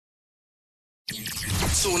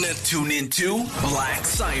So now tune into Black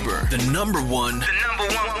Cyber, the number one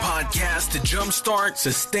podcast to jumpstart,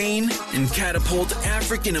 sustain, and catapult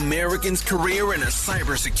African Americans' career in a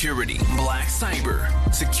cybersecurity. Black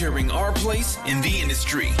Cyber, securing our place in the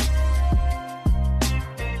industry.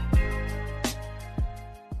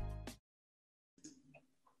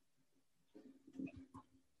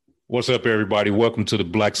 What's up, everybody? Welcome to the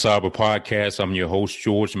Black Cyber Podcast. I'm your host,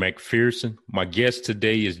 George McPherson. My guest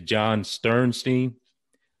today is John Sternstein.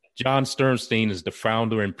 John Sternstein is the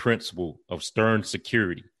founder and principal of Stern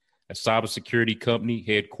Security, a cybersecurity company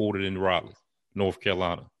headquartered in Raleigh, North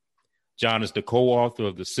Carolina. John is the co-author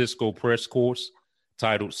of the Cisco Press course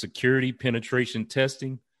titled Security Penetration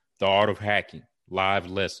Testing, The Art of Hacking, Live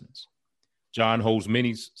Lessons. John holds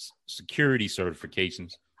many security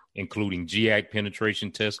certifications, including GAC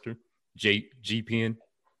Penetration Tester, GPEN,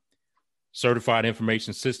 Certified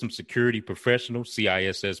Information System Security Professional,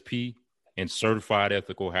 CISSP, and Certified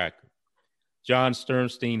Ethical Hacker. John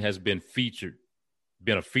Sternstein has been a featured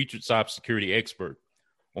cybersecurity expert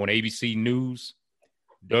on ABC News,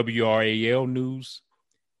 WRAL News,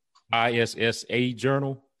 ISSA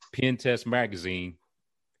Journal, Pen Test Magazine,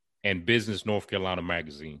 and Business North Carolina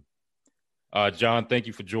Magazine. John, thank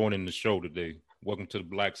you for joining the show today. Welcome to the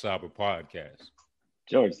Black Cyber Podcast.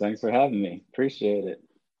 George, thanks for having me. Appreciate it.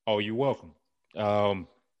 Oh, you're welcome.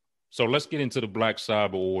 So let's get into the Black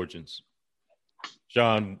Cyber origins.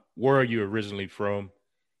 John, where are you originally from,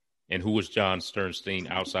 and who was John Sternstein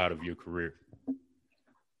outside of your career?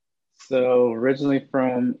 So originally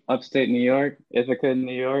from upstate New York, Ithaca,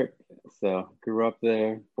 New York. So grew up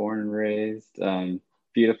there, born and raised.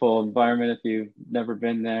 Beautiful environment if you've never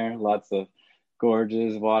been there. Lots of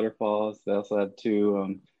gorges, waterfalls. They also had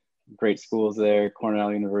two great schools there,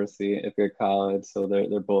 Cornell University, Ithaca College. So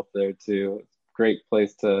they're both there too. Great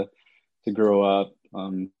place to grow up.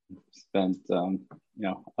 Spent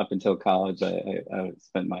up until college, I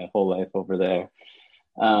spent my whole life over there.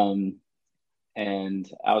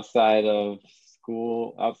 And outside of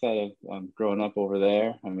school, outside of growing up over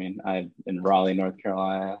there, I'm in Raleigh, North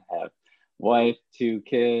Carolina. I have wife, 2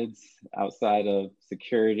 kids. Outside of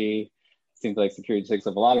security, seems like security takes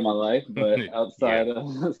up a lot of my life, but outside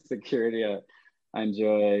of security, I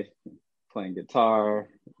enjoy playing guitar,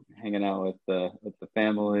 hanging out with the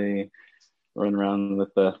family, running around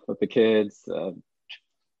with the kids,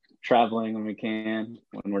 traveling when we can,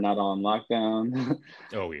 when we're not on lockdown.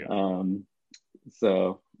 Oh yeah.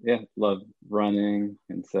 Love running,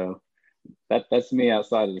 and so that's me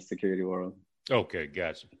outside of the security world. Okay,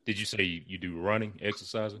 gotcha. Did you say you do running,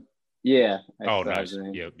 exercising? Yeah. Exercising. Oh,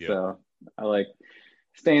 nice. Yep. So I like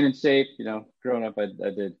staying in shape. Growing up, I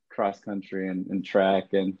did cross country and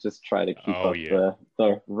track, and just try to keep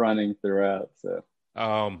the running throughout. So,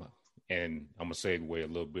 and I'm gonna segue a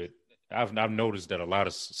little bit. I've noticed that a lot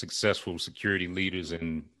of successful security leaders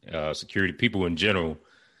and security people in general,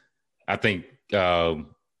 I think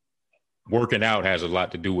working out has a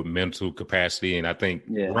lot to do with mental capacity, and I think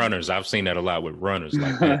runners. I've seen that a lot with runners,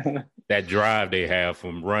 like that drive they have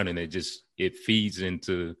from running. It feeds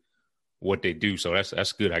into what they do. So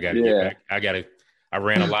that's good. I got to get back. I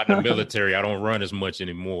ran a lot in the military. I don't run as much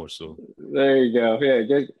anymore. So there you go.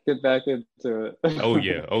 Yeah, get back into it. Oh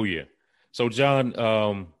yeah. So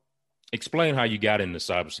John, explain how you got into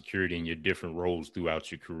cybersecurity and your different roles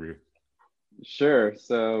throughout your career. Sure.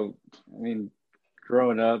 So,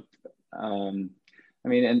 growing up,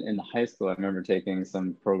 in high school, I remember taking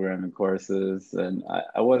some programming courses, and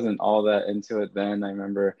I wasn't all that into it then. I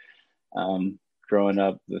remember growing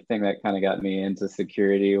up, the thing that kind of got me into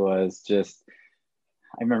security was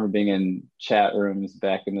I remember being in chat rooms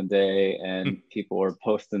back in the day, and people were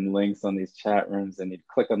posting links on these chat rooms, and you'd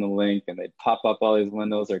click on the link and they'd pop up all these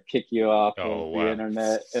windows or kick you off of the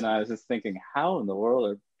internet. And I was just thinking, how in the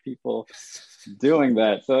world are people doing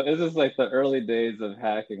that? So it's just like the early days of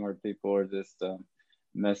hacking where people were just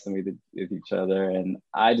messing with each other, and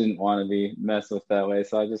I didn't want to be messed with that way.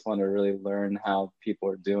 So I just wanted to really learn how people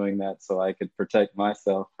are doing that so I could protect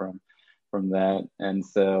myself from that. And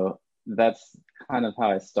so that's kind of how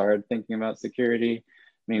I started thinking about security.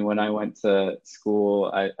 When I went to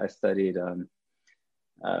school, I studied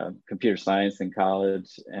computer science in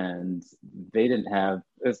college, and they didn't have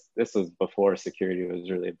this was before security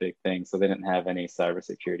was really a big thing. So they didn't have any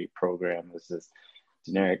cybersecurity program. It was just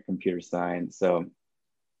generic computer science. So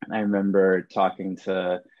I remember talking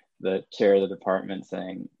to the chair of the department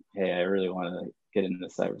saying, hey, I really want to get into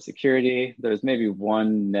cybersecurity. There's maybe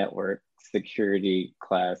one network security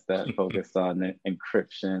class that focused on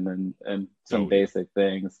encryption and some basic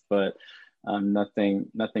things, but nothing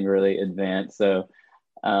really advanced. So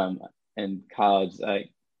in college, I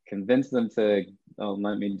convinced them to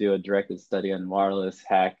let me do a directed study on wireless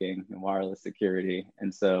hacking and wireless security.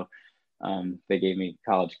 And so they gave me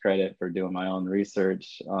college credit for doing my own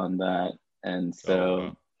research on that. And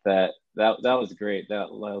so that was great. That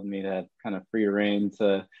allowed me to have kind of free reign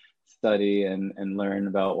to study and learn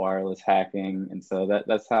about wireless hacking. And so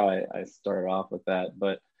that's how I started off with that.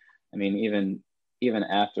 But I mean, even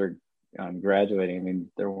after graduating, I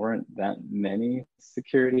mean, there weren't that many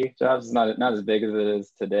security jobs, not as big as it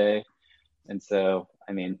is today. And so,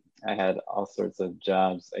 I mean, I had all sorts of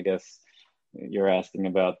jobs. I guess you're asking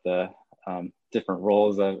about the different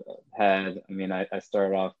roles I've had. I mean, I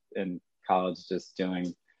started off in college just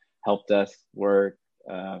doing help desk work.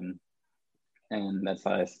 And that's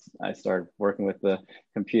how I started working with the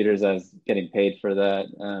computers. I was getting paid for that.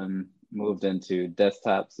 Moved into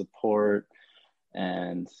desktop support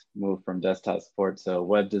and moved from desktop support to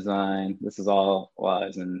web design. This is all while I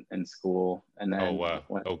was in school. And then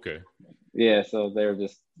okay. Yeah, so they were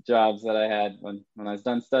just jobs that I had when I was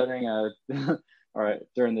done studying. Or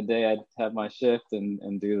during the day, I'd have my shift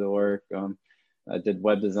and do the work. I did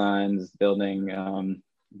web designs, building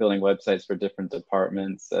websites for different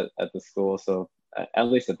departments at the school. So at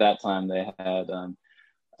least at that time, they had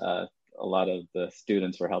a lot of the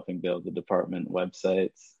students were helping build the department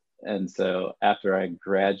websites. And so after I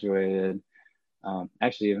graduated,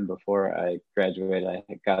 actually even before I graduated, I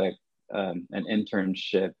got an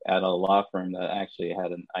internship at a law firm that actually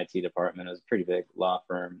had an IT department. It was a pretty big law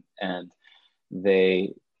firm, and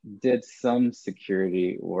they did some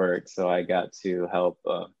security work. So I got to help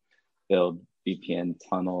build VPN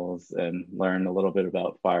tunnels and learn a little bit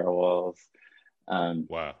about firewalls.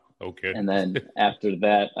 Wow. Okay. And then after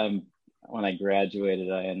that, when I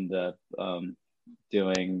graduated, I ended up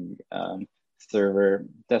doing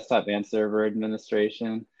desktop and server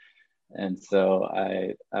administration. And so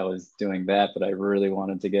I was doing that, but I really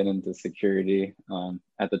wanted to get into security.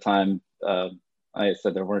 At the time, I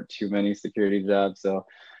said there weren't too many security jobs. So I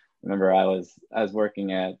remember I was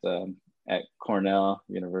working at Cornell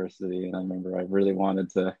University, and I remember I really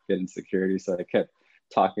wanted to get in security. So I kept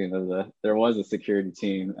talking to there was a security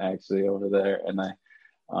team actually over there, and I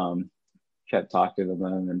kept talking to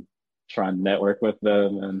them and trying to network with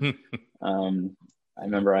them. And I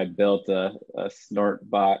remember I built a snort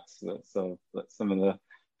box, so some of the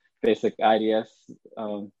basic IDS,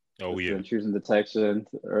 intrusion detection,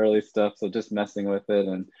 early stuff. So just messing with it.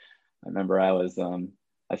 And I remember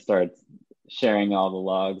I started sharing all the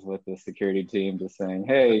logs with the security team, just saying,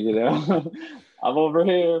 "Hey, I'm over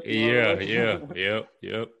here."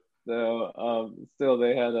 Yep. So still,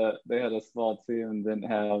 they had a small team and didn't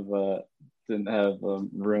have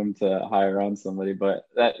room to hire on somebody, but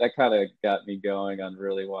that kind of got me going on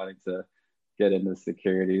really wanting to get into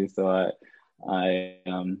security. So I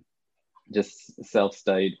just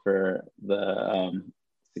self-studied for the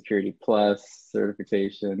Security Plus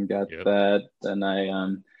certification, got that, and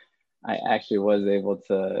I actually was able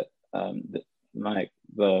to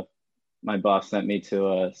my boss sent me to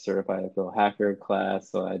a certified ethical hacker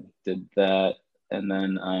class, so I did that, and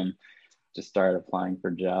then just started applying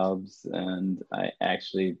for jobs, and I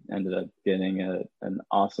actually ended up getting an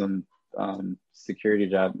awesome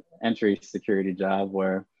entry security job,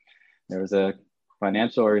 where there was a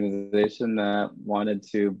financial organization that wanted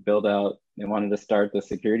to start the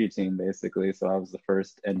security team, basically. So I was the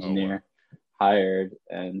first engineer hired,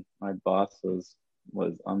 and my boss was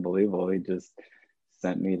unbelievable. He just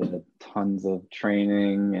sent me to tons of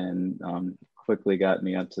training and quickly got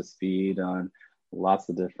me up to speed on lots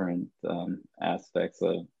of different aspects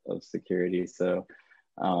of security. So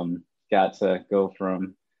got to go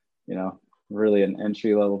from, really an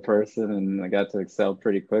entry level person, and I got to excel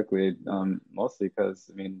pretty quickly, mostly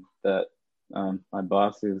because, that my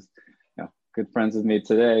boss, who's good friends with me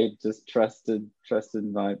today, just trusted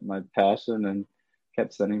my passion and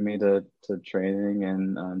kept sending me to training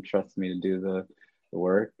and trusted me to do the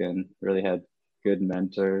work, and really had good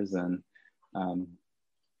mentors. And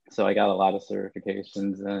so I got a lot of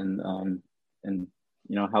certifications and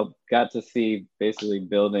got to see basically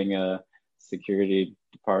building a security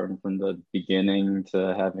department from the beginning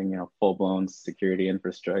to having full-blown security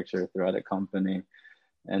infrastructure throughout a company.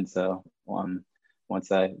 And so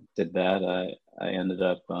once I did that, I ended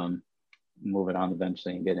up moving on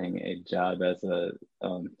eventually and getting a job as a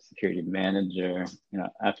security manager.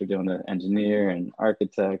 After doing the engineer and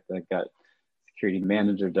architect, I got security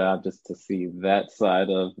manager job just to see that side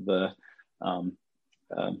of the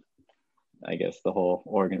I guess the whole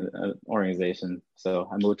organization. So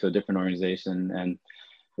I moved to a different organization, and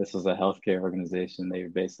this was a healthcare organization. They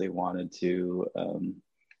basically wanted to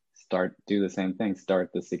do the same thing,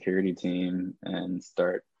 start the security team and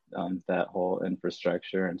start that whole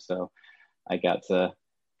infrastructure. And so I got to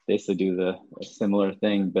basically do a similar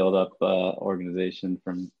thing, build up an organization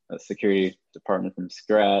from a security department from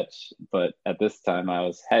scratch. But at this time, I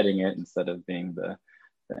was heading it instead of being the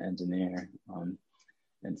engineer.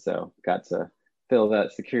 And so got to fill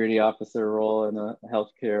that security officer role in a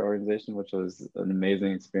healthcare organization, which was an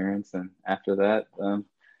amazing experience. And after that,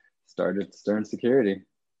 started Stern Security.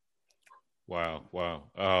 Wow.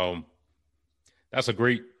 That's a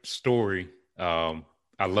great story.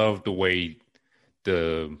 I love the way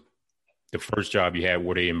the first job you had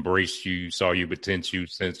where they embraced you, saw your potential,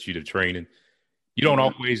 sent you to training. You don't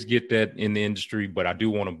always get that in the industry, but I do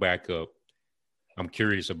want to back up. I'm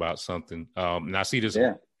curious about something. And I see this in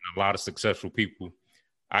a lot of successful people.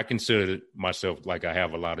 I consider myself like I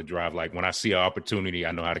have a lot of drive. Like when I see an opportunity,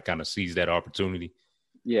 I know how to kind of seize that opportunity.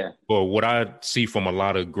 Yeah. But what I see from a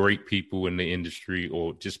lot of great people in the industry,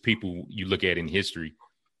 or just people you look at in history,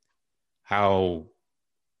 how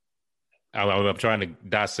I'm trying to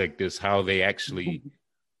dissect this, how they actually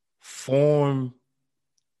form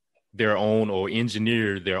their own or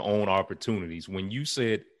engineer their own opportunities. When you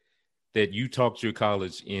said that you talked your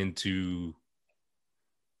college into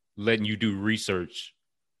letting you do research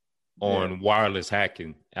on wireless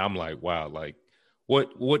hacking, I'm like, wow, like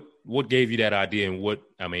what gave you that idea, and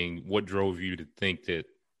what drove you to think that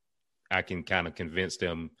I can kind of convince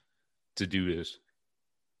them to do this?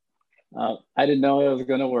 I didn't know it was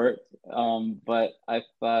going to work, but I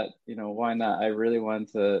thought, why not? I really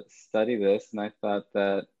wanted to study this, and I thought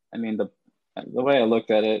that, the way I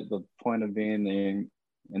looked at it, the point of being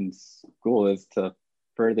in school is to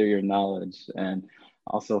further your knowledge and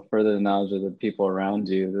also further the knowledge of the people around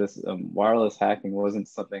you. This wireless hacking wasn't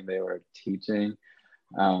something they were teaching.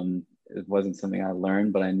 It wasn't something I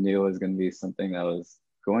learned, but I knew it was going to be something that was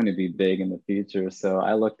going to be big in the future. So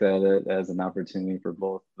I looked at it as an opportunity for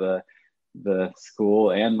both the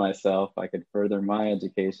school and myself. I could further my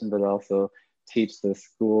education, but also teach the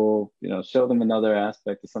school, show them another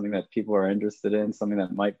aspect of something that people are interested in, something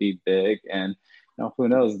that might be big. And who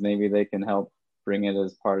knows, maybe they can help bring it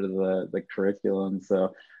as part of the curriculum.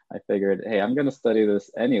 So I figured, hey, I'm going to study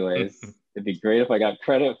this anyways. It'd be great if I got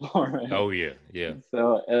credit for it. Oh, yeah. Yeah.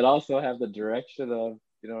 So it also have the direction of,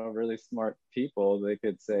 really smart people. They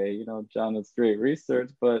could say, John, it's great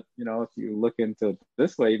research, but, if you look into it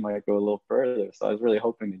this way, you might go a little further. So I was really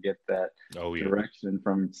hoping to get that direction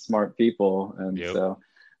from smart people. And so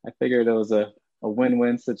I figured it was a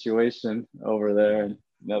win-win situation over there. And,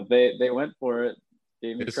 they went for it,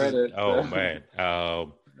 gave me credit. Man.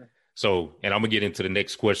 So, and I'm gonna get into the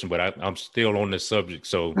next question, but I'm still on this subject.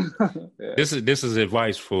 So this is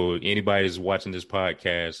advice for anybody that's watching this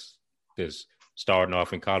podcast that's starting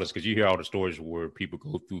off in college, because you hear all the stories where people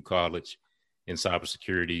go through college in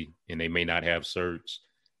cybersecurity and they may not have certs,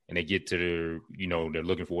 and they get to they're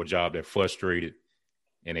looking for a job, they're frustrated,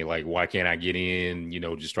 and they like, why can't I get in?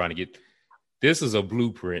 Just trying to get. This is a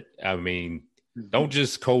blueprint. Don't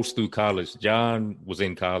just coast through college. John was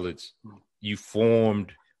in college. You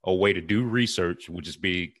formed a way to do research, which is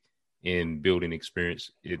big in building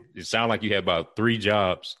experience. It sounded like you had about 3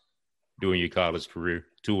 jobs during your college career,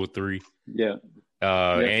 2 or 3. Yeah.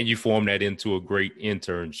 And you formed that into a great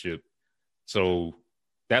internship. So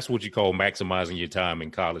that's what you call maximizing your time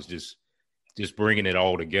in college, just bringing it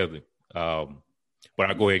all together. But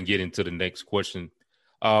I'll go ahead and get into the next question.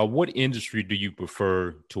 What industry do you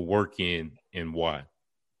prefer to work in, and why?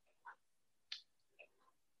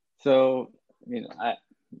 So,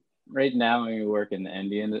 right now I work in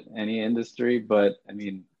any industry, but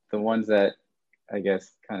the ones that I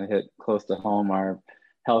guess kind of hit close to home are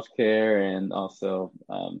healthcare and also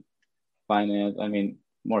finance.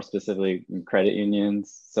 More specifically in credit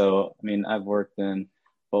unions. So, I've worked in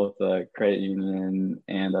both a credit union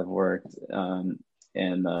and I've worked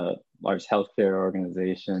in a large healthcare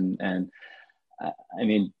organization. And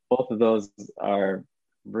both of those are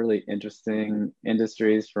really interesting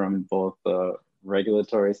industries from both a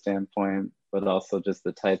regulatory standpoint, but also just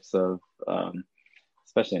the types of,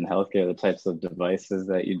 especially in healthcare, the types of devices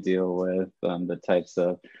that you deal with, the types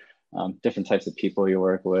of different types of people you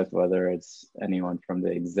work with, whether it's anyone from the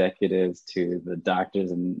executives to the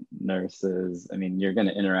doctors and nurses. You're going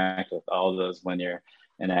to interact with all of those when you're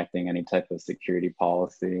enacting any type of security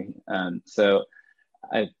policy. So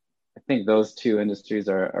I think those 2 industries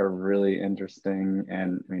are really interesting.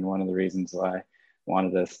 And one of the reasons why I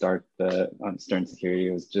wanted to start on Stern Security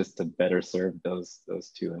was just to better serve those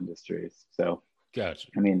 2 industries. So, gotcha.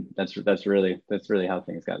 That's really how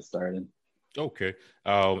things got started. Okay.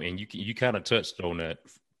 And you kind of touched on that.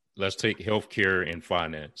 Let's take healthcare and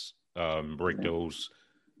finance,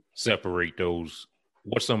 separate those.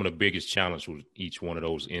 what's some of the biggest challenges with each one of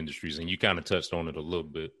those industries? And you kind of touched on it a little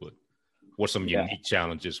bit, but what's some unique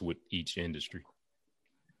challenges with each industry?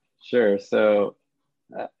 Sure. So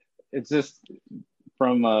it's just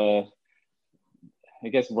from, I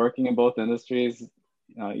guess, working in both industries,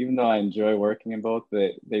 even though I enjoy working in both,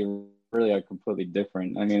 they really are completely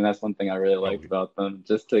different. I mean, that's one thing I really liked about them.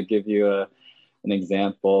 Just to give you an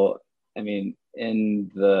example, I mean,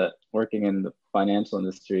 working in the financial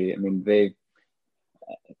industry, I mean, I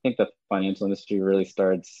think the financial industry really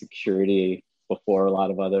started security before a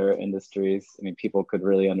lot of other industries. I mean, people could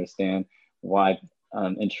really understand why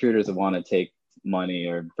intruders would want to take money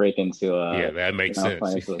or break into that makes sense.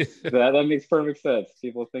 that makes perfect sense.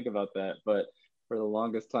 People think about that, but for the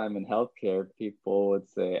longest time in healthcare, people would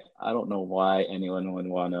say, I don't know why anyone would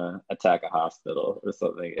want to attack a hospital or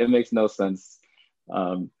something. It makes no sense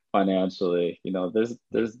financially.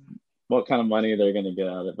 There's what kind of money they're going to get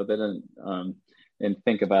out of it, but they didn't and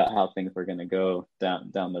think about how things were going to go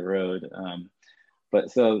down the road. But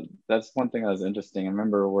so that's one thing that was interesting. I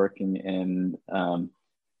remember working in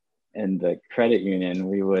the credit union.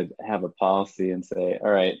 We would have a policy and say,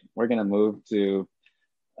 all right, we're going to move to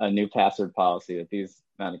a new password policy with these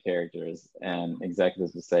amount of characters, and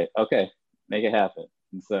executives would say, okay, make it happen.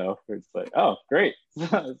 And so it's like, oh, great.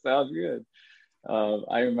 Sounds good.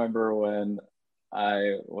 I remember when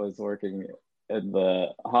I was working in the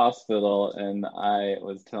hospital and I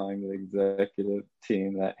was telling the executive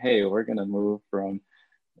team that, hey, we're going to move from,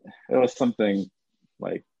 it was something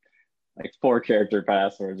like 4-character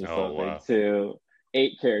passwords or something to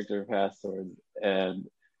 8-character passwords. And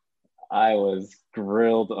I was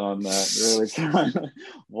grilled on that really.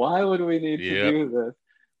 Why would we need to do this?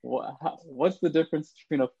 What's the difference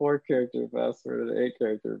between a 4-character password and an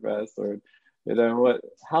 8-character password?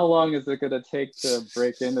 How long is it going to take to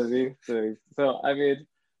break into these things? So, I mean,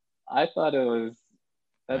 I thought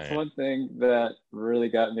that's one thing that really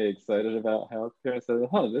got me excited about healthcare. I said,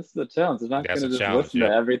 this is a challenge. I'm not going to just listen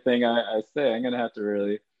to everything I say. I'm going to have to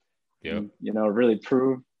really, really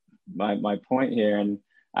prove my point here. And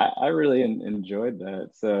I really enjoyed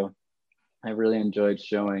that. So I really enjoyed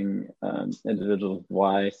showing individuals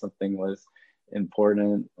why something was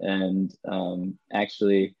important. And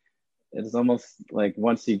actually, it's almost like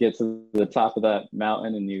once you get to the top of that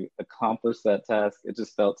mountain and you accomplish that task, it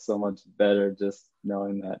just felt so much better just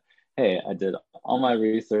knowing that, hey, I did all my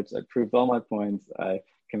research, I proved all my points, I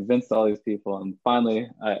convinced all these people, and finally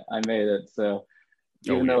I made it. So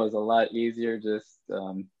even though it was a lot easier just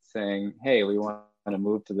saying, hey, we want to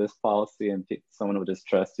move to this policy, and someone would just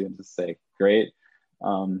trust you and just say, great.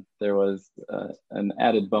 There was an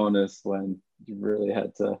added bonus when you really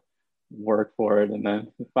had to work for it, and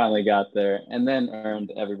then finally got there, and then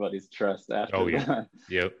earned everybody's trust after that.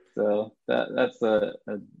 Yep. So that's a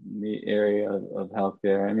neat area of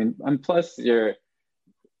healthcare. I mean, and plus you're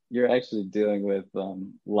actually dealing with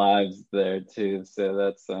lives there too. So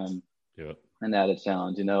that's an added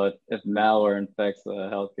challenge. If malware infects the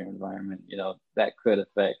healthcare environment, that could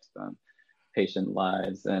affect patient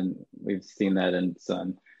lives, and we've seen that in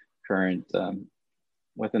some current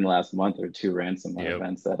within the last month or two ransomware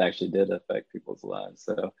events that actually did affect people's lives.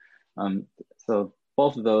 So, so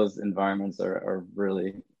both of those environments are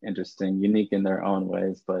really interesting, unique in their own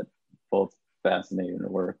ways, but both fascinating to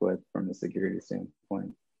work with from a security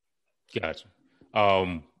standpoint. Gotcha.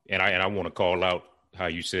 And I want to call out how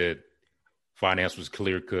you said finance was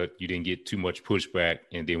clear cut. You didn't get too much pushback.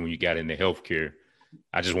 And then when you got into healthcare,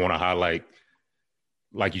 I just want to highlight,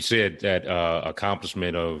 like you said, that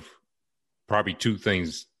accomplishment of probably two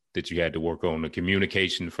things that you had to work on: the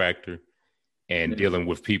communication factor and dealing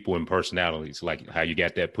with people and personalities, like how you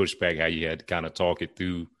got that pushback, how you had to kind of talk it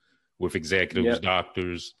through with executives,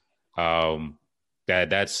 doctors.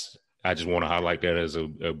 That's, I just want to highlight that as a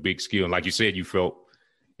big skill. And like you said,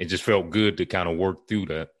 it just felt good to kind of work through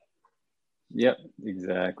that. Yep,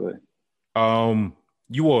 exactly.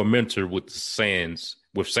 You were a mentor with SANS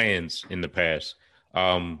in the past.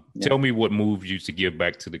 Tell me what moved you to give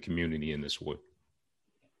back to the community in this way.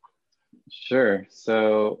 Sure.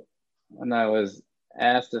 So when I was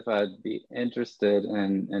asked if I'd be interested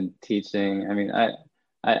in teaching, I mean,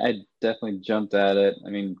 I definitely jumped at it. I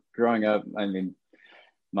mean, growing up,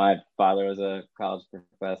 my father was a college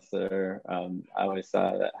professor. I always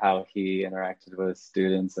saw how he interacted with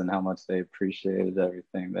students and how much they appreciated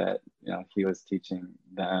everything that he was teaching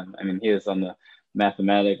them. I mean, he was on the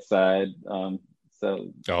mathematics side.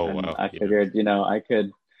 I figured,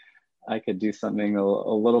 I could do something a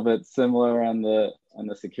little bit similar on the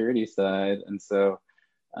security side. And so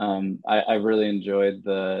I really enjoyed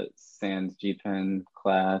the SANS GPEN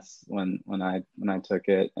class when I took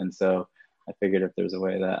it. And so I figured if there's a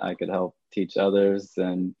way that I could help teach others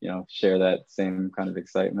and, share that same kind of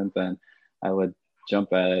excitement, then I would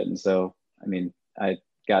jump at it. And so, I mean, I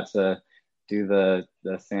got to do the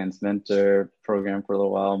SANS mentor program for a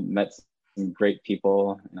little while, met some great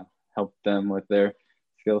people, helped them with their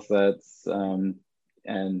skill sets.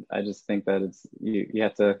 And I just think that it's, you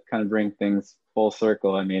have to kind of bring things full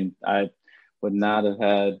circle. I mean, I would not have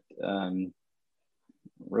had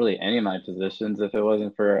really any of my positions if it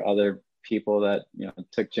wasn't for other people that,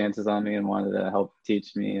 took chances on me and wanted to help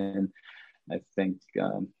teach me. And I think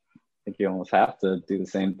you almost have to do the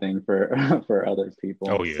same thing for for other people.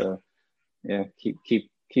 Oh yeah. So yeah, keep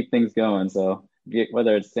things going. So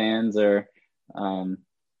whether it's SANS or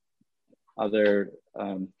other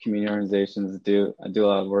community organizations, I do a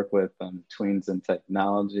lot of work with Tweens and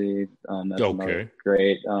Technology. That's another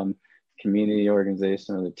great community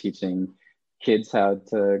organization where they're teaching kids how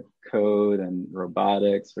to code and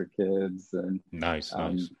robotics for kids. And nice.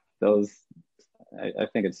 Those, I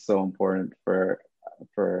think it's so important for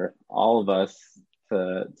all of us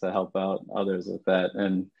to help out others with that.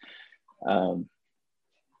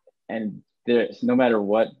 And there's, no matter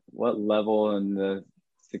what level in the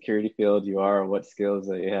security field you are, or what skills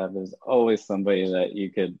that you have, there's always somebody that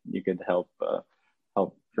you could help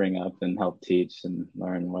bring up and help teach and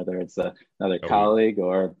learn, whether it's another colleague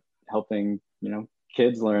or helping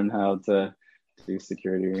kids learn how to do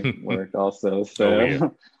security work also.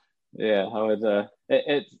 So yeah, how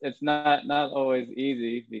it's not always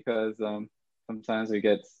easy, because sometimes we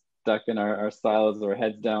get stuck in our silos or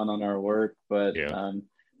heads down on our work, but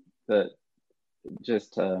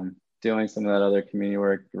doing some of that other community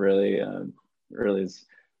work really is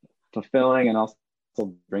fulfilling, and also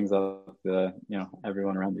brings up the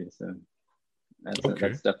everyone around you. So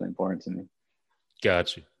that's definitely important to me.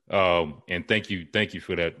 Gotcha. And thank you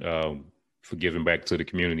for that, for giving back to the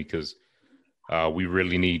community, because we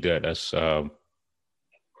really need that. That's I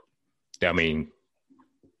mean,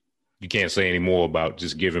 you can't say any more about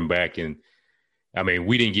just giving back. And I mean,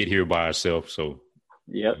 we didn't get here by ourselves, so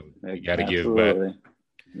yep, you got to give back.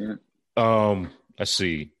 Yeah. Let's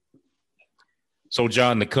see. So,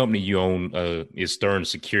 John, the company you own is Stern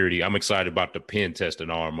Security. I'm excited about the pen testing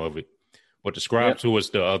arm of it. But describe to us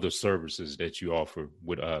the other services that you offer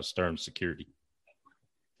with Stern Security.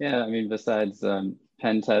 Yeah, I mean, besides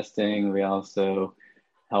pen testing, we also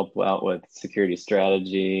help out with security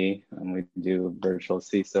strategy, and we do virtual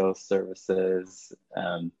CISO services.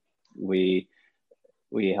 We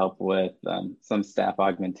help with some staff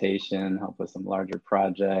augmentation, help with some larger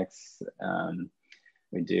projects.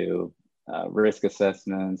 We do risk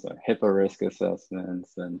assessments or HIPAA risk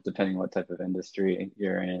assessments, and depending what type of industry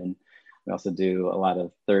you're in. We also do a lot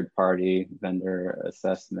of third-party vendor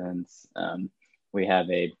assessments. We have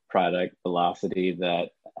a product, Velocity, that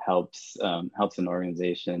helps an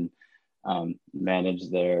organization manage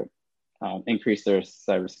increase their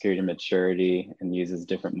cybersecurity maturity, and uses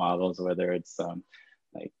different models, whether it's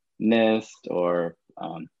like NIST or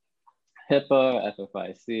HIPAA,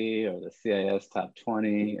 FFIC, or the CIS Top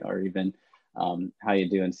 20, or even how you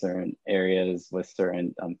do in certain areas with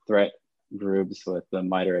certain threat groups with the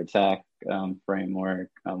MITRE ATT&CK framework.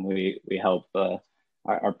 We help,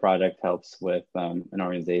 our product helps with an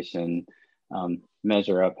organization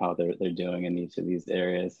measure up how they're doing in each of these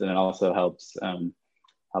areas. And it also helps an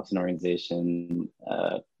organization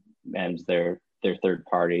manage their third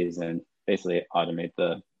parties and basically automate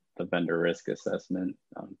the vendor risk assessment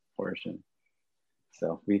portion.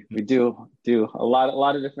 So we do a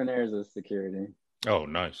lot of different areas of security. Oh,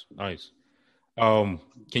 nice. Can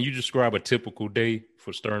you describe a typical day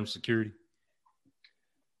for Stern Security?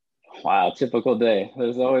 Wow, typical day.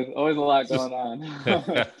 There's always a lot going on.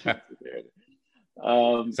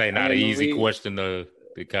 Say not an easy question to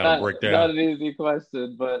kind of break down. Not an easy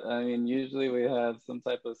question, but I mean, usually we have some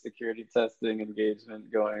type of security testing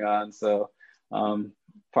engagement going on. So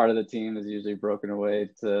part of the team is usually broken away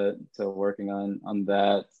to working on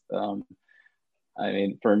that. I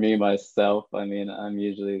mean, for me, myself, I mean, I'm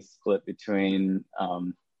usually split between,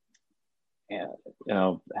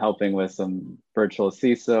 helping with some virtual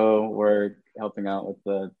CISO work, helping out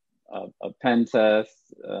with a pen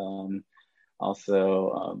test,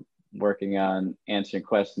 also working on answering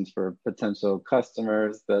questions for potential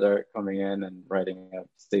customers that are coming in and writing up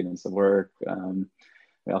statements of work.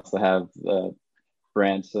 We also have the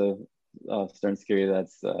branch of Stern Security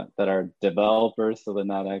that are developers, so they're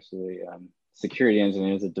not actually security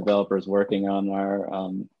engineers, are developers working on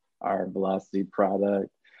our Velocity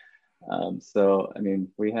product. So I mean,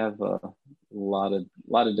 we have a lot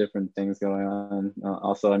of different things going on.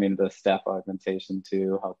 Also, I mean, the staff augmentation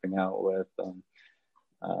too, helping out with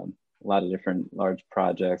a lot of different large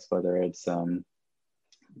projects, whether it's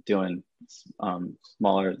doing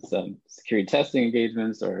smaller security testing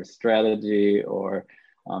engagements or strategy, or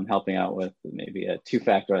helping out with maybe a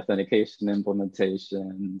two-factor authentication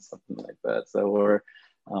implementation, something like that. So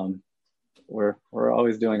we're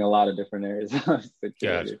always doing a lot of different areas of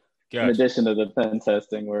security. Gotcha. In addition to the pen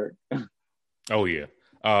testing work. Oh yeah.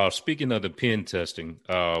 Speaking of the pen testing,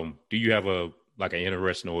 do you have an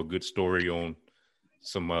interesting or a good story on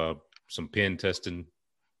some pen testing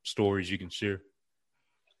stories you can share?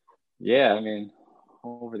 Yeah, I mean,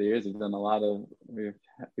 over the years, we've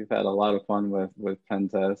had a lot of fun with pen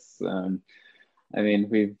tests. I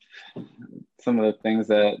mean, some of the things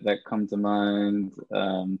that come to mind.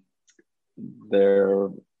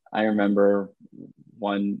 I remember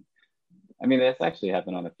one. I mean, that's actually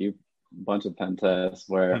happened on bunch of pen tests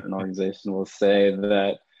where an organization will say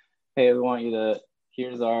that, hey, we want you to.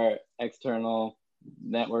 Here's our external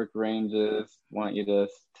network ranges, want you to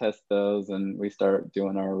test those, and we start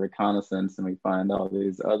doing our reconnaissance and we find all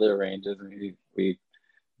these other ranges, and we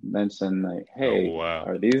mention like, hey, oh, wow.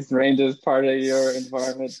 Are these ranges part of your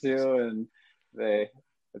environment too? And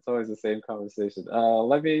it's always the same conversation.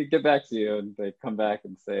 Let me get back to you. And they come back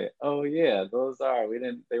and say, oh yeah,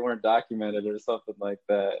 they weren't documented or something like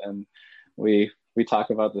that. And we talk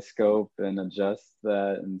about the scope and adjust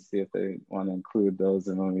that and see if they want to include those.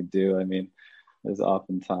 And when we do, I mean, there's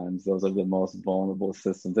oftentimes those are the most vulnerable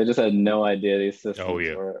systems. They just had no idea these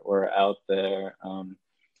systems were out there. I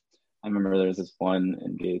remember there was this one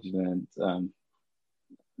engagement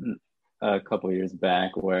a couple of years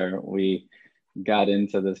back where we got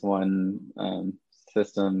into this one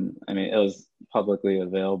system. I mean, it was publicly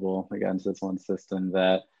available. We got into this one system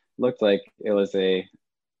that looked like it was a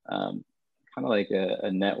kind of like a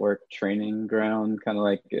network training ground, kind of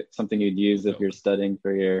like something you'd use if you're studying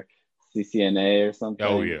for your CCNA or something.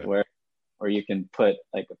 Oh yeah. Where you can put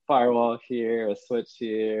like a firewall here, a switch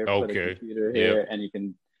here, put a computer here, and you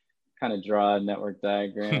can kind of draw a network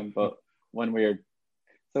diagram. But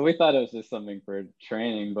so we thought it was just something for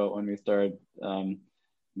training, but when we started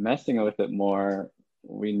messing with it more,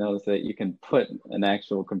 we noticed that you can put an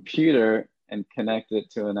actual computer and connect it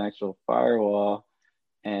to an actual firewall,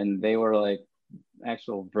 and they were like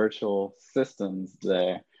actual virtual systems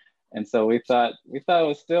there. And so we thought it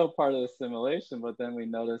was still part of the simulation, but then we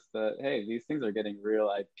noticed that, hey, these things are getting real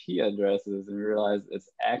IP addresses, and we realized it's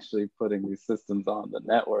actually putting these systems on the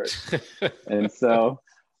network. And so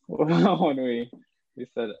when we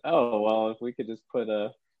said, oh, well, if we could just put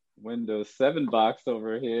a Windows 7 box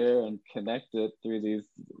over here and connect it through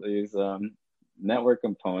these network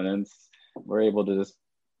components, we're able to just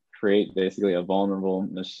create basically a vulnerable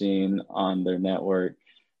machine on their network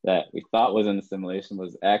that we thought was in the simulation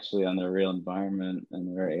was actually on their real environment, and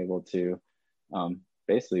we were able to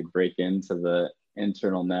basically break into the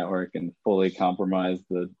internal network and fully compromise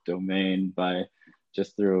the domain by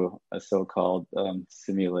just through a so-called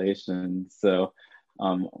simulation. So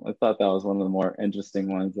I thought that was one of the more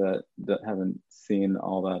interesting ones that haven't seen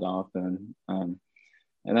all that often. And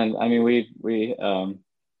then, I mean, we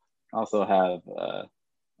also have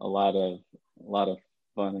a lot of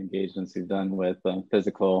fun engagements we've done with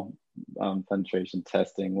physical penetration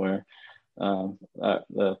testing, where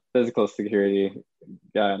the physical security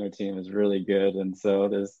guy on our team is really good. And so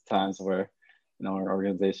there's times where, our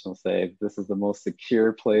organization will say, this is the most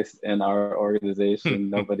secure place in our organization.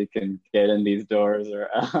 Nobody can get in these doors or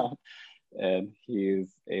out. And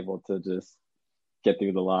he's able to just get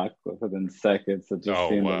through the lock within seconds of just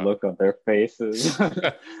seeing the look on their faces.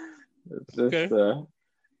 It's just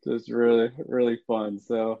just really, really fun.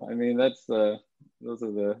 So, I mean, those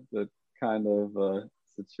are the kind of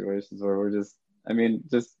situations where we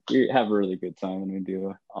have a really good time when we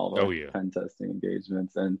do all the pen testing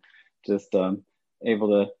engagements, and just able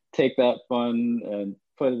to take that fun and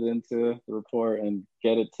put it into the report and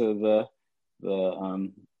get it to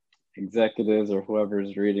the executives or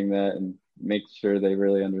whoever's reading that, and make sure they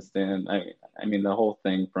really understand. I mean, the whole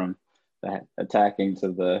thing from the attacking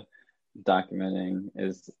to the documenting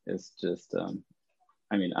is just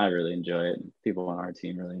I mean, I really enjoy it. People on our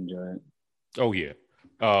team really enjoy it. Oh yeah.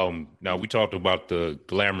 Now we talked about the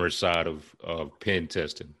glamorous side of pen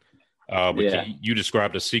testing, but you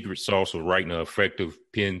described the secret sauce of writing an effective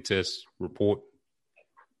pen test report.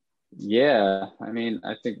 Yeah, I mean,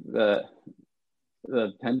 I think the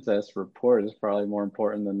pen test report is probably more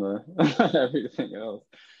important than the everything else.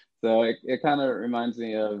 So it kind of reminds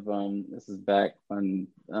me of this is back when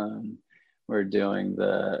we're doing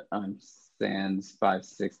the SANS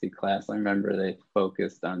 560 class. I remember they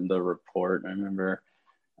focused on the report. I remember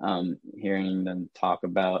hearing them talk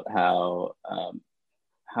about how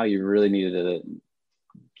how you really needed to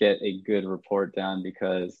get a good report down,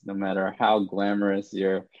 because no matter how glamorous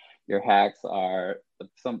your hacks are,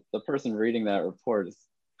 the person reading that report is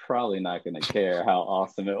probably not going to care how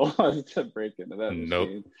awesome it was to break into that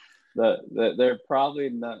machine. They're probably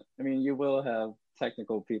not. I mean, you will have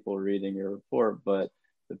technical people reading your report, but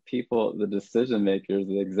the decision makers,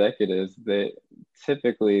 the executives, they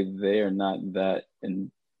are not that, and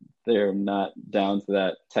they're not down to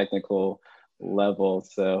that technical level.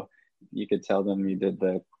 So you could tell them you did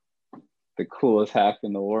the coolest hack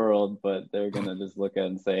in the world, but they're gonna just look at it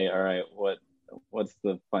and say, all right, what's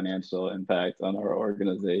the financial impact on our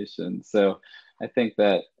organization? So I think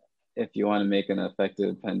that if you want to make an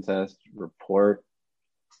effective pen test report,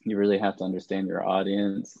 you really have to understand your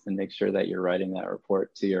audience and make sure that you're writing that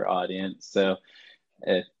report to your audience. So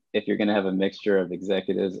if you're going to have a mixture of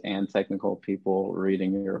executives and technical people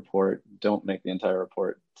reading your report, don't make the entire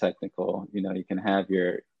report technical. You can have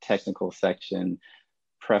your technical section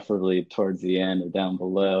preferably towards the end or down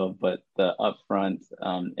below, but the upfront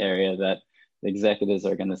area that the executives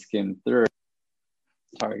are going to skim through,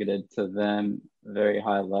 targeted to them, very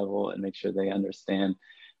high level, and make sure they understand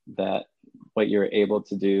that what you're able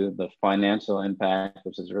to do, the financial impact,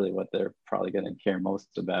 which is really what they're probably going to care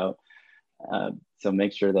most about. So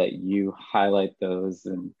make sure that you highlight those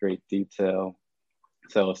in great detail.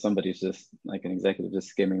 So if somebody's just like an executive just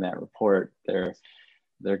skimming that report, they're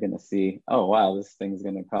going to see, oh, wow, this thing's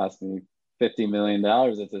going to cost me $50 million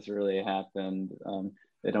if this really happened.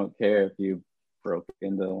 They don't care if you broke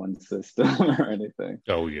into one system or anything.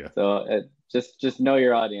 Oh yeah. So just know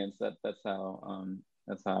your audience. That's how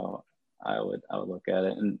I would look at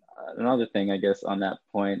it. And another thing, I guess, on that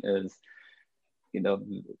point is,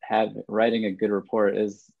 writing a good report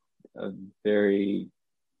is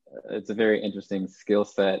it's a very interesting skill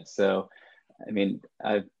set. So, I mean,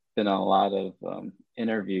 I've been on a lot of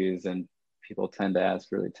interviews, and people tend to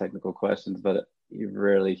ask really technical questions, but you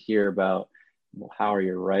rarely hear about, well, how are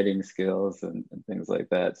your writing skills and things like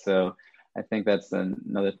that. So I think that's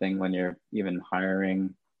another thing when you're even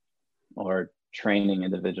hiring or training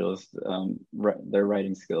individuals, their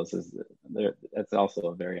writing skills that's also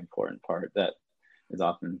a very important part that is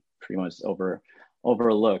often pretty much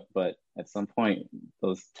overlooked. But at some point,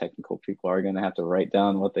 those technical people are going to have to write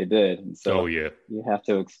down what they did, and so you have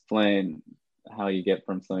to explain how you get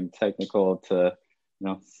from something technical to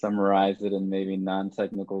summarize it in maybe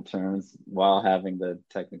non-technical terms while having the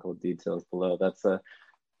technical details below. That's a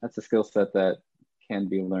skill set that can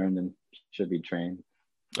be learned and should be trained.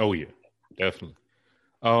 Oh yeah, definitely.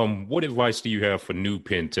 What advice do you have for new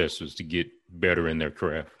pen testers to get better in their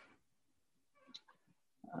craft?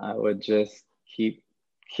 I would just keep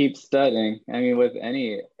studying. I mean, with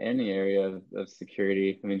any area of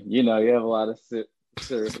security, I mean, you have a lot of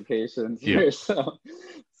certifications here, so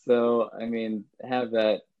I mean, have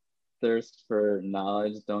that thirst for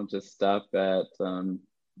knowledge. Don't just stop at one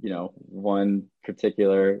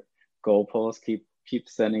particular goalpost. Keep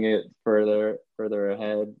sending it further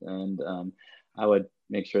ahead, and I would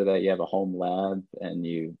make sure that you have a home lab and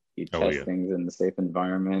you test things in a safe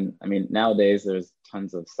environment. I mean, nowadays there's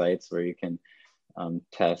tons of sites where you can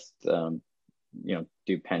test, do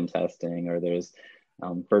pen testing, or there's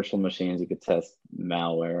virtual machines you could test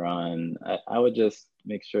malware on. I would just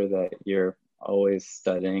make sure that you're always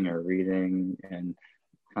studying or reading and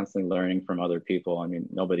constantly learning from other people. I mean,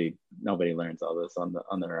 nobody learns all this on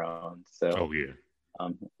their own. So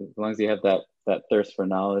as long as you have that thirst for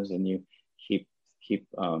knowledge and you keep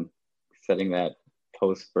setting that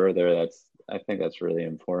post further, I think that's really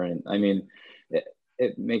important. I mean,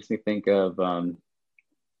 it makes me think of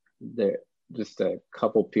there just a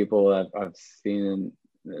couple people I've seen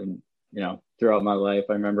in throughout my life.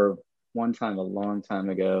 I remember one time a long time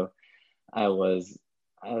ago, I was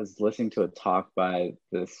listening to a talk by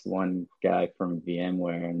this one guy from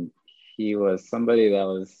VMware, and he was somebody that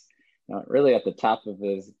was really at the top of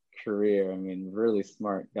his career. I mean, really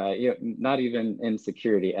smart guy, not even in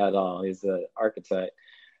security at all. He's an architect.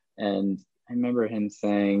 And I remember him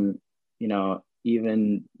saying,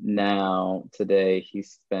 even now, today, he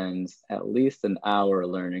spends at least an hour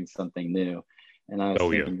learning something new. And I was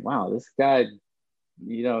thinking, wow, this guy,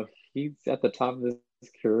 he's at the top of his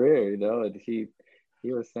career, and he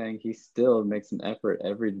was saying he still makes an effort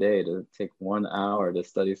every day to take 1 hour to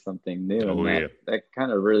study something new. That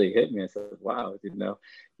kind of really hit me. I said, wow,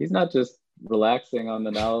 he's not just relaxing on the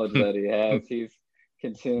knowledge that he has, he's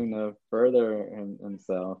continuing to further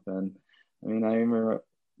himself. And I mean, I remember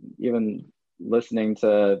even listening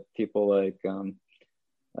to people like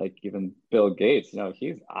like even Bill Gates,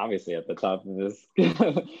 he's obviously at the top of his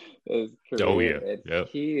his Oh career. yeah. Yep.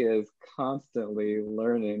 He is constantly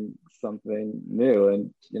learning something new,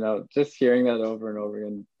 and just hearing that over and over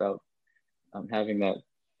again about having that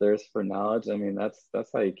thirst for knowledge. I mean, that's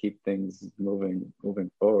how you keep things moving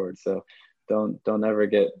forward. So don't ever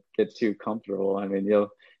get too comfortable. I mean, you'll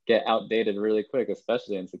get outdated really quick,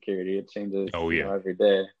 especially in security. It changes, Oh yeah. every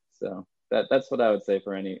day. So that's what I would say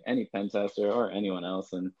for any pen tester or anyone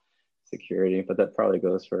else in security, but that probably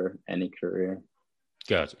goes for any career.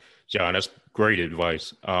 Gotcha. John, that's great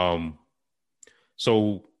advice.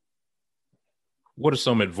 So what are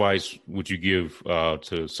some advice would you give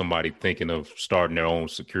to somebody thinking of starting their own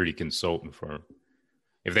security consulting firm?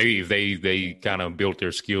 If they kind of built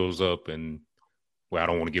their skills up, and well, I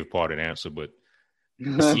don't want to give part of the answer, but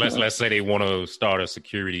let's say they want to start a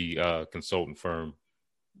security consulting firm.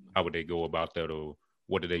 How would they go about that, or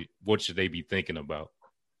what should they be thinking about?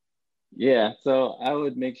 Yeah, so I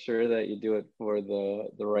would make sure that you do it for the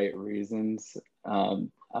right reasons. I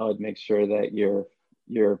would make sure that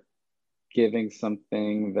you're giving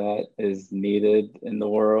something that is needed in the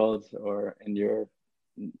world or in your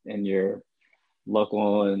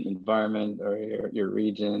local environment or your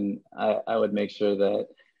region. I would make sure that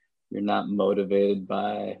you're not motivated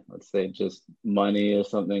by, let's say, just money or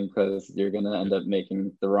something, because you're going to end up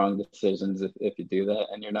making the wrong decisions if you do that,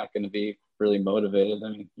 and you're not going to be really motivated.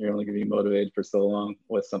 I mean, you're only going to be motivated for so long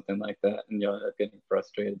with something like that, and you'll end up getting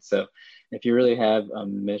frustrated. So if you really have a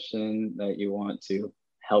mission that you want to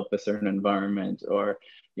help a certain environment, or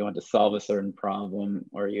you want to solve a certain problem,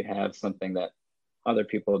 or you have something that other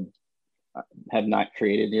people have not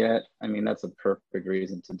created yet, I mean, that's a perfect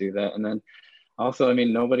reason to do that. And then also, I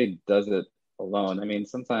mean, nobody does it alone. I mean,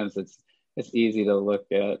 sometimes it's easy to look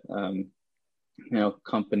at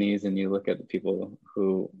companies, and you look at the people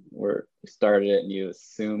who started it, and you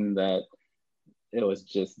assume that it was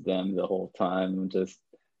just them the whole time, just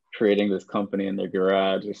creating this company in their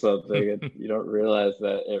garage or something. And you don't realize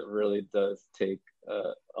that it really does take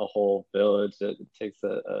a whole village. It takes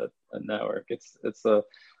a network. It's a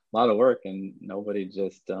lot of work, and nobody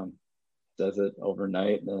just does it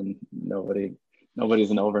overnight, and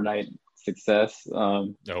nobody's an overnight success.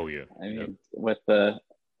 Oh yeah. I mean,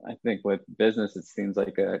 I think with business, it seems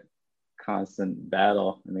like a constant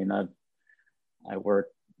battle. I mean, I work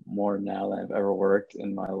more now than I've ever worked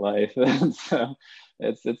in my life, and so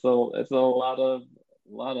it's a lot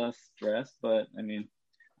of stress. But I mean,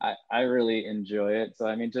 I really enjoy it. So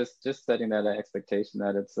I mean, just setting that expectation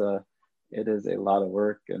that it is a lot of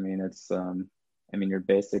work. I mean, it's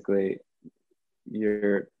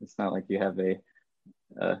not like you have a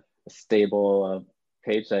stable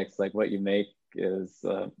paychecks. Like, what you make is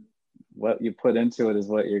what you put into it is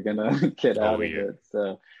what you're gonna get out of it.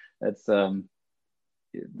 So it's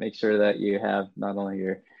make sure that you have not only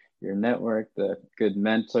your network, the good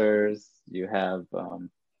mentors, you have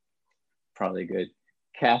probably good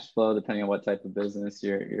cash flow depending on what type of business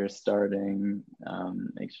you're starting.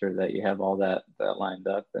 Make sure that you have all that lined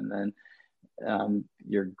up, and then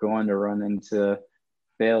you're going to run into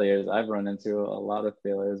failures. I've run into a lot of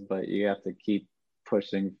failures, but you have to keep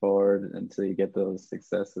pushing forward until you get those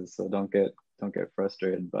successes. So don't get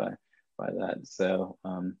frustrated by that. So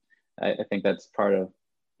I think that's part of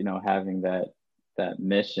having that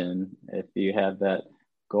mission. If you have that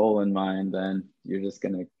goal in mind, then you're just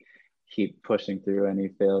going to keep pushing through any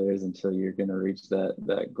failures until you're going to reach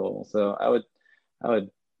that goal. So I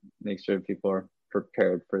would make sure people are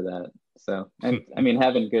prepared for that. So, and I mean,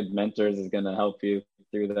 having good mentors is going to help you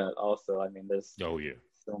through that also. I mean, there's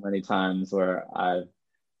so many times where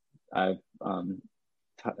I've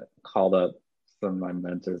called up some of my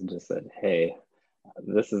mentors and just said, hey,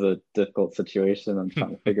 this is a difficult situation. I'm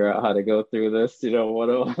trying to figure out how to go through this. What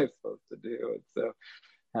am I supposed to do? And so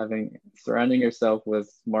surrounding yourself with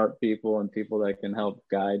smart people and people that can help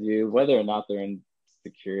guide you, whether or not they're in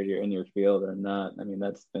security or in your field or not. I mean,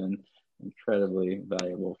 that's been incredibly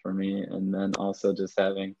valuable for me. And then also just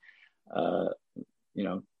having,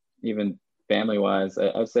 even family wise,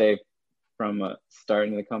 I'd say from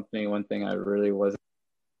starting the company, one thing I really wasn't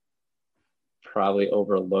probably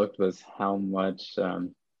overlooked was how much,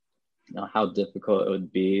 how difficult it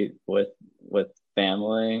would be with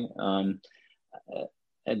family,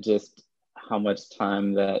 and just how much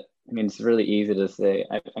time that, I mean, it's really easy to say,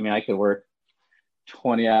 I mean, I could work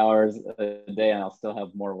 20 hours a day and I'll still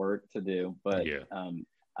have more work to do, but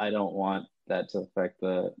I don't want that to affect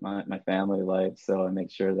my family life. So I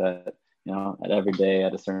make sure that, at every day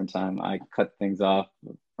at a certain time, I cut things off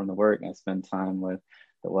from the work and I spend time with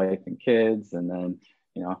the wife and kids. And then,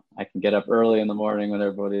 I can get up early in the morning when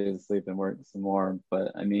everybody is asleep and work some more.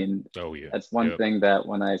 But I mean, that's one thing that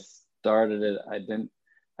when I started it, I didn't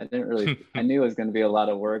really, I knew it was going to be a lot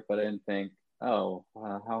of work, but I didn't think, how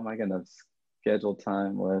am I going to schedule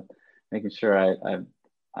time with making sure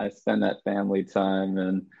I spend that family time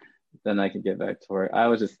and then I could get back to work. I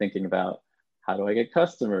was just thinking about, how do I get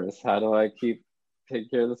customers? How do I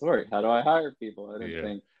take care of this work? How do I hire people? I didn't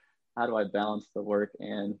think, how do I balance the work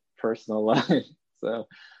and personal life? So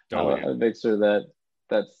I make sure that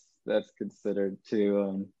that's considered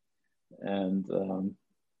too.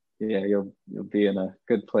 You'll be in a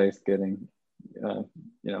good place getting,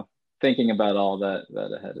 thinking about all that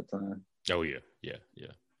ahead of time. Oh yeah.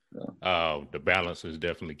 So. The balance is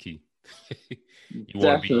definitely key. You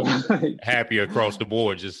want to be happy across the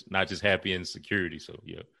board, not just happy in security. So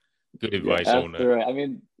yeah, good advice on that. Right. I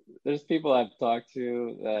mean, there's people I've talked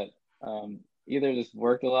to that either just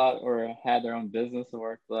worked a lot or had their own business and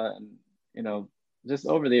worked a lot. And, just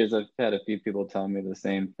over the years, I've had a few people tell me the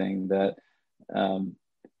same thing, that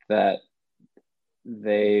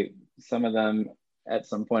some of them at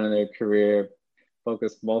some point in their career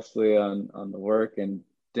focused mostly on the work and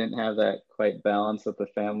didn't have that quite balance with the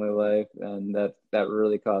family life. And that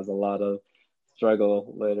really caused a lot of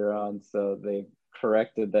struggle later on. So they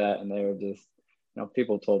corrected that, and they were just,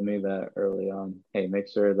 people told me that early on, hey, make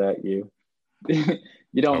sure that you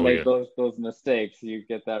don't make those mistakes. You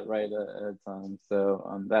get that right at a time.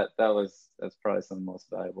 So that's probably some of the most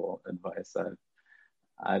valuable advice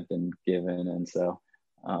I've been given. And so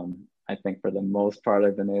I think for the most part,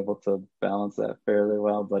 I've been able to balance that fairly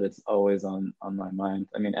well, but it's always on my mind.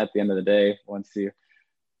 I mean, at the end of the day, once you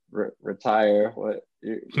retire,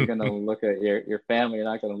 you're going to look at your family. You're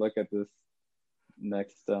not going to look at this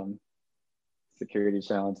next security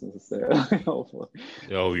challenge necessarily. Hopefully.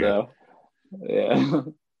 Oh yeah. So, yeah.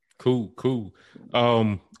 Cool.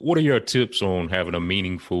 What are your tips on having a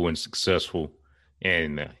meaningful and successful,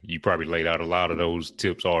 and you probably laid out a lot of those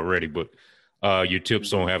tips already, but your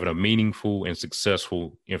tips on having a meaningful and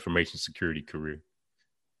successful information security career?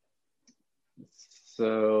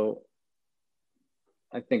 So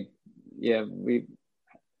I think,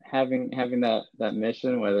 having that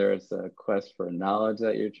mission, whether it's a quest for knowledge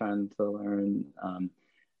that you're trying to learn,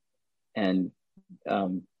 and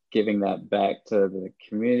giving that back to the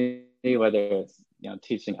community, whether it's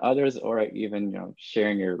teaching others or even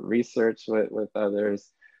sharing your research with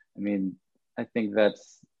others. I mean, I think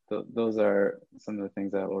those are some of the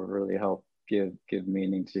things that will really help give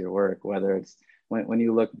meaning to your work. Whether it's when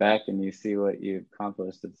you look back and you see what you've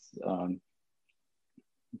accomplished, it's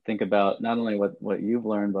think about not only what you've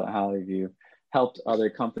learned, but how have you helped other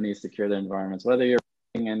companies secure their environments. Whether you're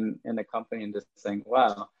in a company and just saying,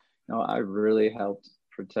 wow, I really helped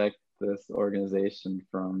protect this organization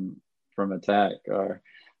from attack, or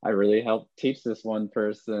I really helped teach this one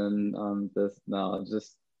person this knowledge.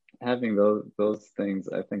 Just having those things,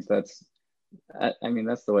 I think that's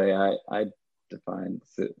the way I define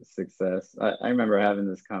success. I remember having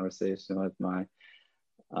this conversation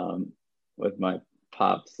with my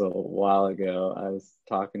pops a while ago. I was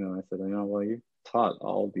talking to him. I said, well, you taught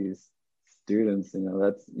all these students,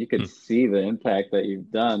 you could see the impact that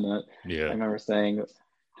you've done. I remember saying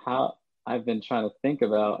how I've been trying to think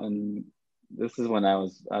about, and this is when I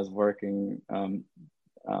was working,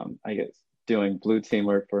 I guess, doing blue team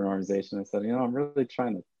work for an organization. I said, I'm really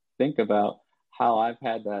trying to think about how I've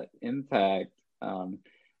had that impact. And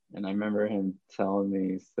I remember him telling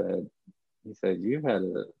me, he said, you've had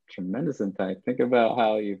a tremendous impact. Think about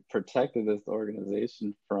how you protected this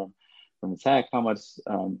organization from attack,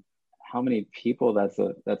 how many people that's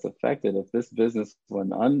affected. If this business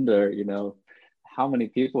went under, how many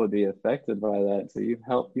people would be affected by that? So you've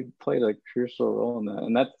played a crucial role in that.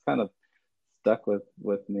 And that's kind of stuck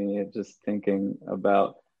with me, just thinking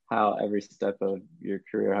about how every step of your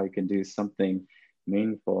career, how you can do something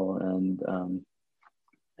meaningful.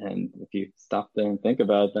 And if you stop there and think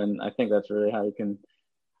about it, then I think that's really how you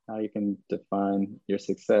can define your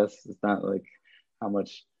success. It's not like how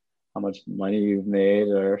much money you've made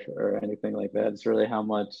or anything like that. It's really how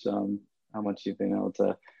much you've been able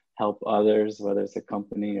to help others, whether it's a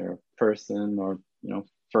company or a person, or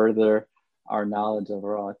further our knowledge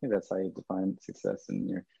overall. I think that's how you define success in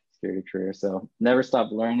your security career. So never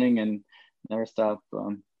stop learning and never stop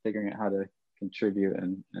figuring out how to contribute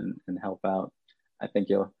and help out. I think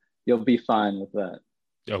you'll be fine with that.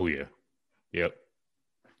 Oh yeah. Yep.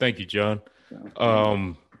 Thank you, John.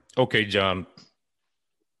 Okay, John,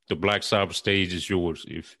 the Black Cyber stage is yours.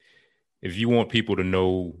 If you want people to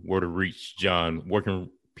know where to reach John, where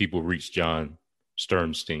can people reach John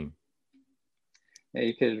Sternstein? Yeah,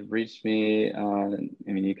 you could reach me on,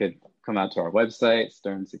 I mean, you could come out to our website,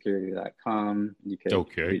 sternsecurity.com. You could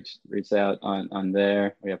Okay. reach out on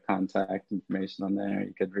there. We have contact information on there.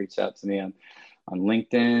 You could reach out to me on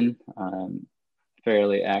LinkedIn.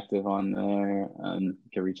 Fairly active on there. You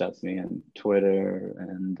can reach out to me on Twitter,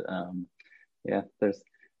 and yeah, there's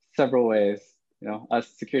several ways. You know, us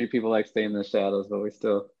security people like staying in the shadows, but we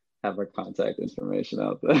still have our contact information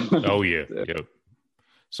out there. Oh yeah, yeah.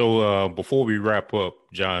 So before we wrap up,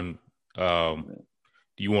 John,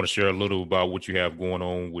 do you want to share a little about what you have going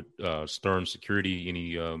on with Stern Security?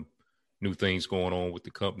 Any new things going on with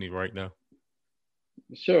the company right now?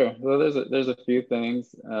 Sure. Well, there's a few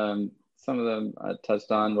things. Some of them I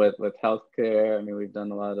touched on with healthcare. I mean, we've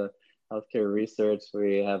done a lot of healthcare research.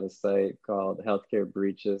 We have a site called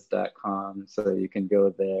healthcarebreaches.com. So you can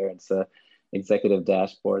go there. It's a executive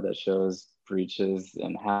dashboard that shows breaches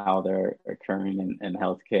and how they're occurring in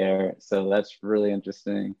healthcare. So that's really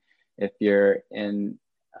interesting. If you're in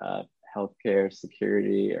healthcare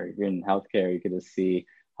security, or you're in healthcare, you get to see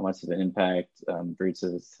how much of an impact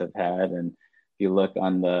breaches have had. And if you look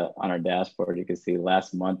on our dashboard, you can see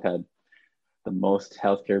last month had the most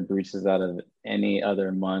healthcare breaches out of any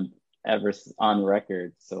other month ever on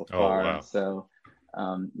record so far. Oh, wow. So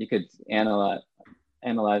you could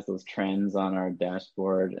analyze those trends on our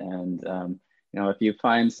dashboard, and you know, if you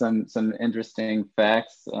find some interesting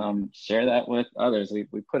facts, share that with others. We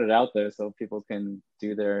put it out there so people can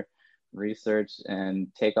do their research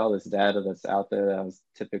and take all this data that's out there that was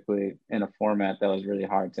typically in a format that was really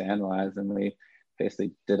hard to analyze, and we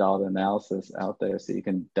basically did all the analysis out there, so you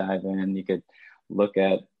can dive in. You could look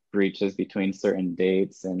at breaches between certain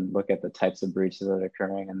dates and look at the types of breaches that are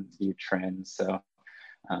occurring and view trends. So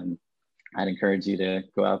I'd encourage you to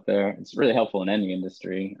go out there. It's really helpful in any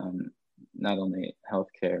industry, not only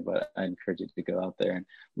healthcare, but I encourage you to go out there and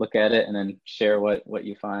look at it and then share what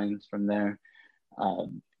you find from there.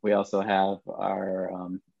 We also have our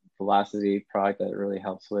Velocity product that really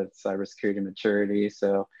helps with cybersecurity maturity.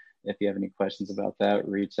 So if you have any questions about that,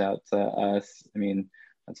 reach out to us. I mean,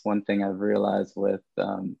 that's one thing I've realized with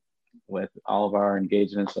all of our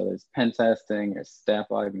engagements, whether it's pen testing or staff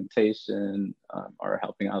augmentation, or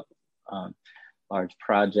helping out large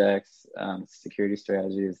projects, security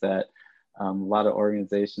strategies, that a lot of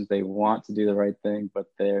organizations, they want to do the right thing, but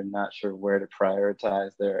they're not sure where to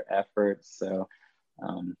prioritize their efforts. So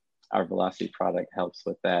our Velocity product helps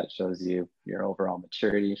with that, shows you your overall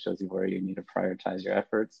maturity, shows you where you need to prioritize your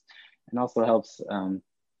efforts, and also helps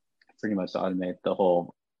pretty much automate the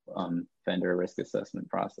whole vendor risk assessment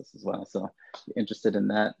process as well. So if you're interested in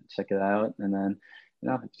that, check it out. And then, you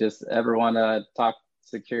know, if you just ever want to talk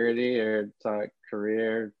security or talk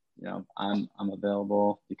career, you know, I'm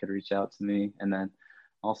available. You could reach out to me. And then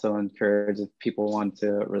also encourage, if people want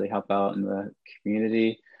to really help out in the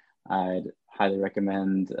community, I'd highly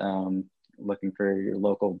recommend looking for your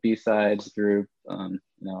local B-Sides group. You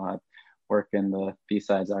know, I work in the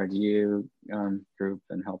B-Sides RDU group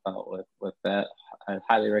and help out with that. I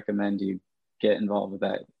highly recommend you get involved with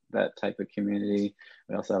that type of community.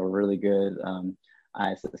 We also have a really good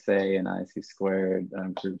ISSA and IC squared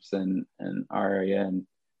groups in our area, and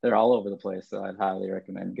they're all over the place. So I'd highly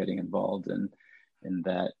recommend getting involved in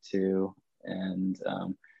that too. And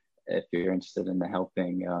if you're interested in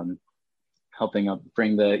helping up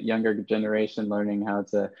bring the younger generation learning how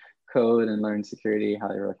to code and learn security,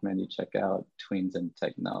 highly recommend you check out Tweens in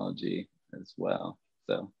Technology as well.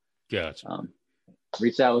 So gotcha.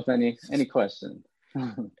 Reach out with any questions.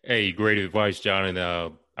 Hey, great advice, John.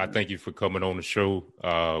 And I thank you for coming on the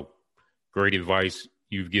show. Great advice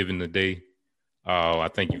you've given today. I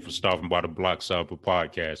thank you for stopping by the Black Cyber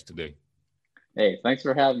podcast today. Hey, thanks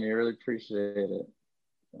for having me. I really appreciate it.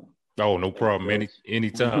 Oh, no problem.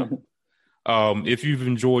 Anytime. If you've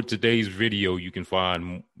enjoyed today's video, you can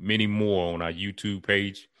find many more on our YouTube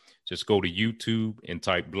page. Just go to YouTube and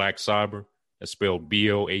type Black Cyber, that's spelled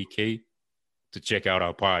BLAK, to check out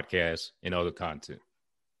our podcast and other content.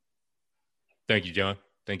 Thank you, John.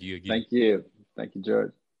 Thank you again. Thank you. Thank you,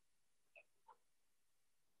 George.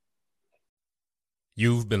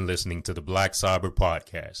 You've been listening to the Black Cyber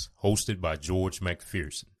Podcast, hosted by George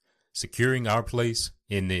McPherson, securing our place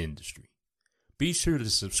in the industry. Be sure to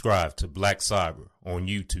subscribe to Black Cyber on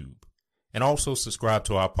YouTube, and also subscribe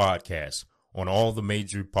to our podcast on all the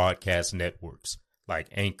major podcast networks like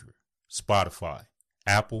Anchor, Spotify,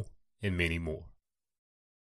 Apple, and many more.